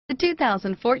The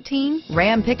 2014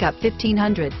 Ram Pickup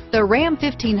 1500. The Ram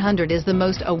 1500 is the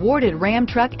most awarded Ram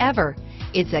truck ever.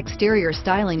 Its exterior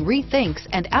styling rethinks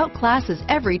and outclasses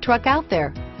every truck out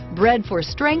there. Bred for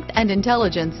strength and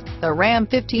intelligence, the Ram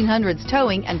 1500's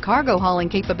towing and cargo hauling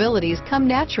capabilities come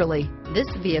naturally. This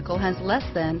vehicle has less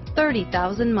than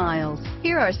 30,000 miles.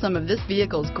 Here are some of this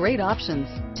vehicle's great options: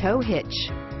 tow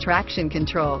hitch, traction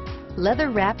control,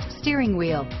 leather-wrapped steering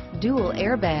wheel, dual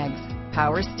airbags,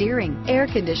 power steering, air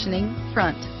conditioning,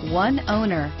 front, one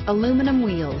owner, aluminum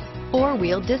wheels,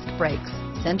 four-wheel disc brakes,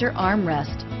 center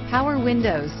armrest, power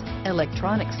windows,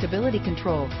 electronic stability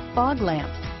control, fog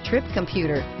lamps, trip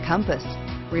computer, compass,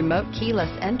 remote keyless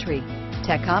entry,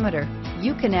 tachometer,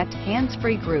 Uconnect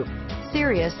hands-free group,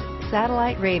 Sirius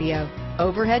satellite radio,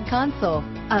 overhead console.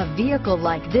 A vehicle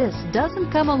like this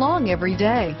doesn't come along every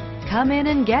day. Come in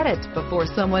and get it before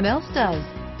someone else does.